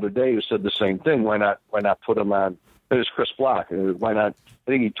someone the other day who said the same thing. Why not put him on? It was Chris Block. Why not?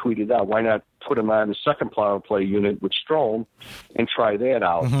 I think he tweeted out, why not put him on the second power play unit with Strome and try that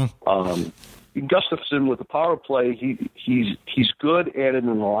out? Mm-hmm. Gustafsson with the power play, he's good at it in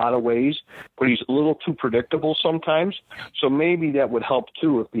a lot of ways, but he's a little too predictable sometimes. So maybe that would help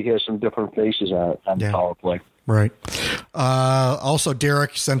too if he has some different faces on the power play. Right. Also,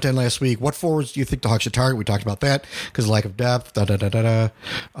 Derek sent in last week, what forwards do you think the Hawks should target? We talked about that because lack of depth.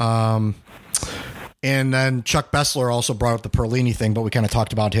 And then Chuck Bessler also brought up the Perlini thing, but we kind of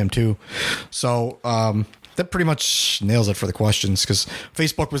talked about him too. So that pretty much nails it for the questions, because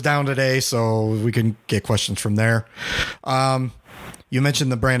Facebook was down today, so we can get questions from there. You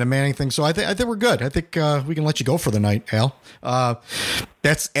mentioned the Brandon Manning thing, so I think we're good. I think we can let you go for the night, Al.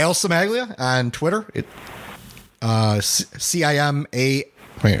 That's Al Samaglia on Twitter. CIMA.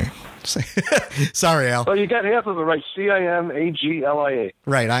 Wait. Sorry, Al. Well, you got half of it right. CIMAGLIA.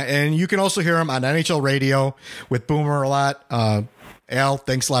 Right, and you can also hear him on NHL Radio with Boomer a lot. Al,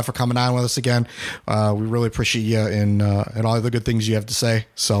 thanks a lot for coming on with us again. We really appreciate you and all the good things you have to say.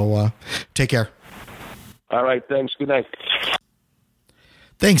 So take care. All right, thanks. Good night.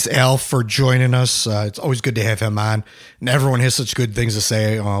 Thanks, Al, for joining us. It's always good to have him on, and everyone has such good things to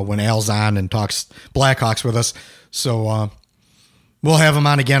say when Al's on and talks Blackhawks with us. So we'll have him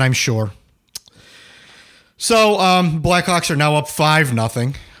on again, I'm sure. So Blackhawks are now up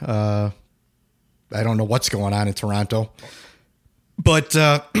 5-0. I don't know what's going on in Toronto, but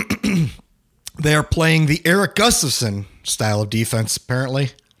they're playing the Erik Gustafsson style of defense, apparently.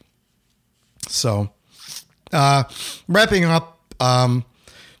 So wrapping up,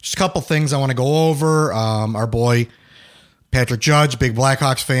 just a couple things I want to go over. Our boy Patrick Judge, big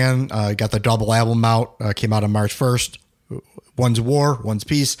Blackhawks fan, got the double album out, came out on March 1st. One's War, one's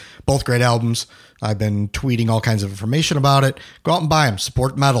Peace, both great albums. I've been tweeting all kinds of information about it. Go out and buy them.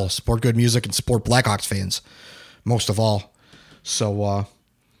 Support metal, support good music, and support Blackhawks fans, most of all. So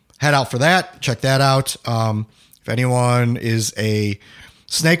head out for that. Check that out. If anyone is a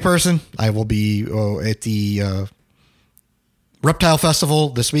snake person, I will be at the Reptile Festival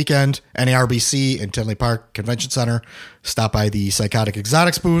this weekend, NARBC in Tinley Park Convention Center. Stop by the Psychotic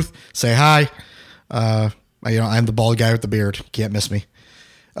Exotics booth. Say hi. I'm the bald guy with the beard. Can't miss me.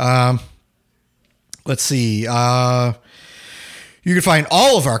 Let's see. You can find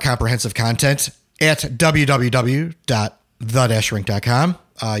all of our comprehensive content at www.the-rink.com.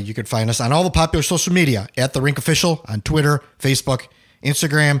 You can find us on all the popular social media at The Rink Official on Twitter, Facebook,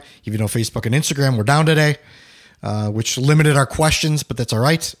 Instagram. Even though Facebook and Instagram were down today. which limited our questions, but that's all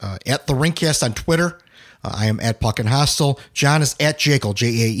right. At the Rinkcast on Twitter. I am at Puck and Hostel. John is at Jekyll,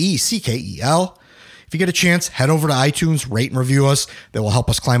 Jaeckel. If you get a chance, head over to iTunes, rate and review us. That will help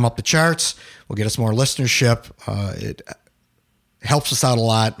us climb up the charts. Will get us more listenership. It helps us out a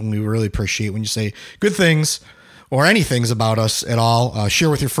lot, and we really appreciate when you say good things or any things about us at all. Share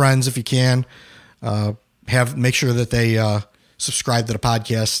with your friends if you can. Make sure that they subscribe to the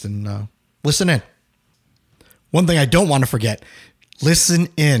podcast and listen in. One thing I don't want to forget, listen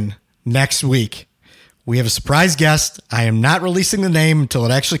in next week. We have a surprise guest. I am not releasing the name until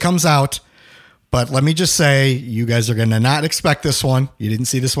it actually comes out. But let me just say, you guys are going to not expect this one. You didn't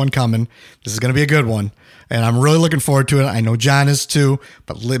see this one coming. This is going to be a good one. And I'm really looking forward to it. I know John is too.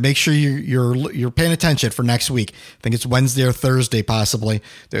 But make sure you're paying attention for next week. I think it's Wednesday or Thursday possibly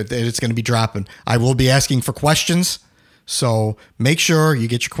that it's going to be dropping. I will be asking for questions. So make sure you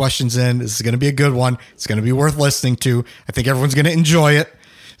get your questions in. This is going to be a good one. It's going to be worth listening to. I think everyone's going to enjoy it.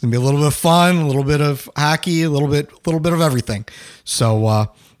 It's going to be a little bit of fun, a little bit of hockey, a little bit of everything. So,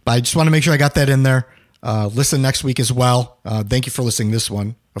 but I just want to make sure I got that in there. Listen next week as well. Thank you for listening this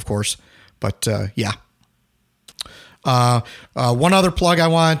one, of course. But yeah. One other plug I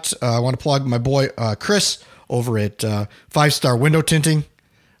want to plug my boy Chris over at 5 Star Window Tinting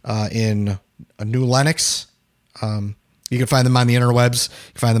in New Lenox. You can find them on the interwebs.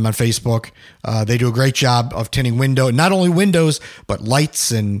 You can find them on Facebook. They do a great job of tinting not only windows, but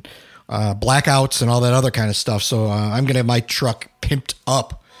lights and blackouts and all that other kind of stuff. So I'm going to have my truck pimped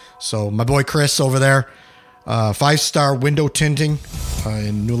up. So my boy Chris over there, 5 Star Window Tinting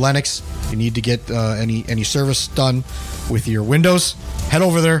in New Lenox. You need to get any service done with your windows, head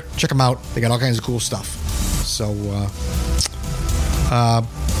over there, check them out. They got all kinds of cool stuff. So,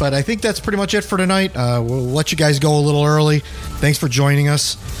 but I think that's pretty much it for tonight. We'll let you guys go a little early. Thanks for joining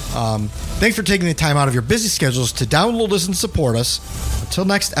us. Thanks for taking the time out of your busy schedules to download us and support us. Until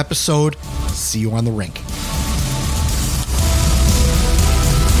next episode, see you on the rink.